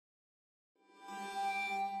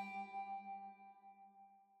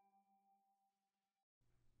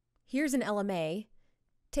Here's an LMA.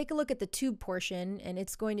 Take a look at the tube portion, and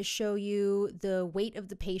it's going to show you the weight of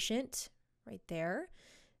the patient right there,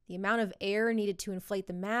 the amount of air needed to inflate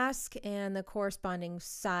the mask, and the corresponding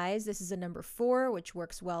size. This is a number 4, which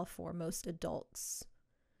works well for most adults.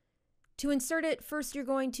 To insert it, first you're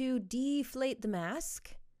going to deflate the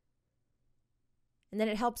mask, and then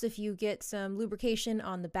it helps if you get some lubrication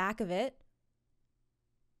on the back of it.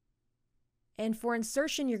 And for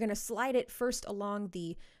insertion, you're going to slide it first along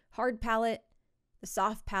the hard palate, the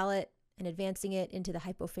soft palate, and advancing it into the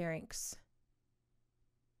hypopharynx.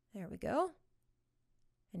 There we go.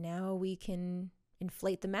 And now we can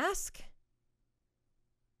inflate the mask,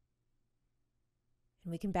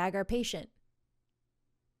 and we can bag our patient.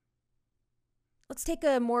 Let's take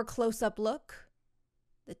a more close-up look.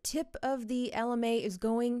 The tip of the LMA is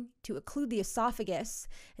going to occlude the esophagus,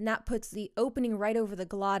 and that puts the opening right over the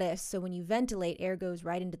glottis, so when you ventilate, air goes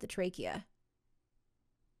right into the trachea.